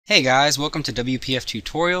Hey guys, welcome to WPF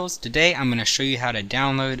Tutorials. Today I'm going to show you how to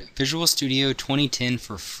download Visual Studio 2010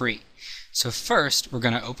 for free. So first we're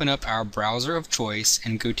going to open up our browser of choice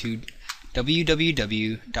and go to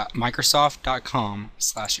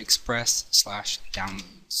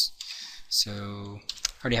www.microsoft.com/express/downloads. So I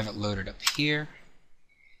already have it loaded up here.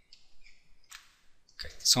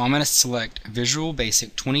 Okay, so I'm going to select Visual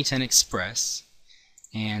Basic 2010 Express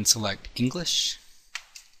and select English.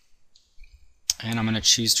 And I'm going to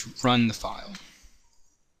choose to run the file.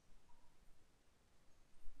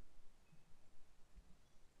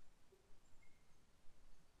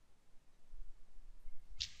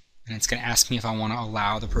 And it's going to ask me if I want to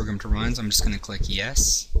allow the program to run, so I'm just going to click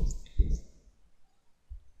yes.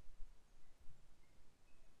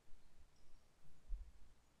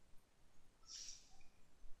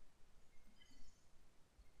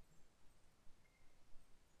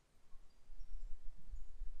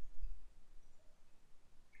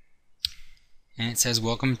 And it says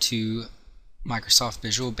welcome to Microsoft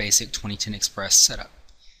Visual Basic 2010 Express setup.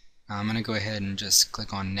 I'm going to go ahead and just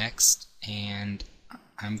click on next, and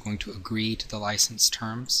I'm going to agree to the license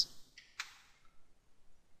terms.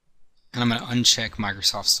 And I'm going to uncheck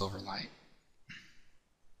Microsoft Silverlight.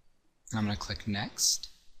 And I'm going to click next.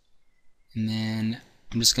 And then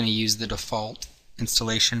I'm just going to use the default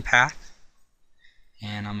installation path.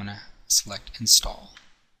 And I'm going to select install.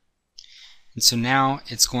 And so now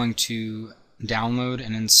it's going to download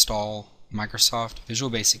and install Microsoft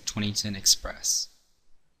Visual Basic 2010 Express.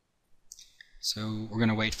 So we're going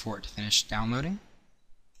to wait for it to finish downloading.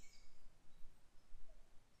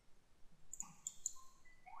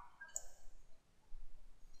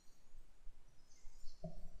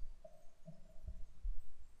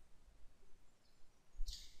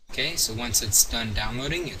 Okay, so once it's done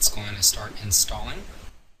downloading, it's going to start installing.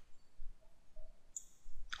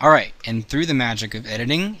 Alright, and through the magic of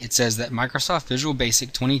editing, it says that Microsoft Visual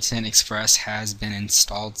Basic 2010 Express has been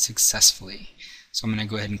installed successfully. So I'm going to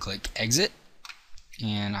go ahead and click Exit,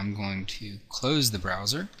 and I'm going to close the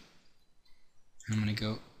browser. I'm going to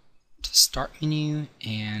go to Start menu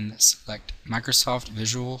and select Microsoft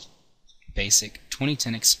Visual Basic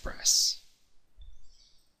 2010 Express.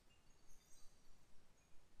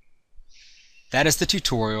 That is the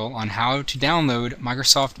tutorial on how to download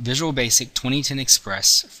Microsoft Visual Basic 2010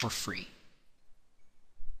 Express for free.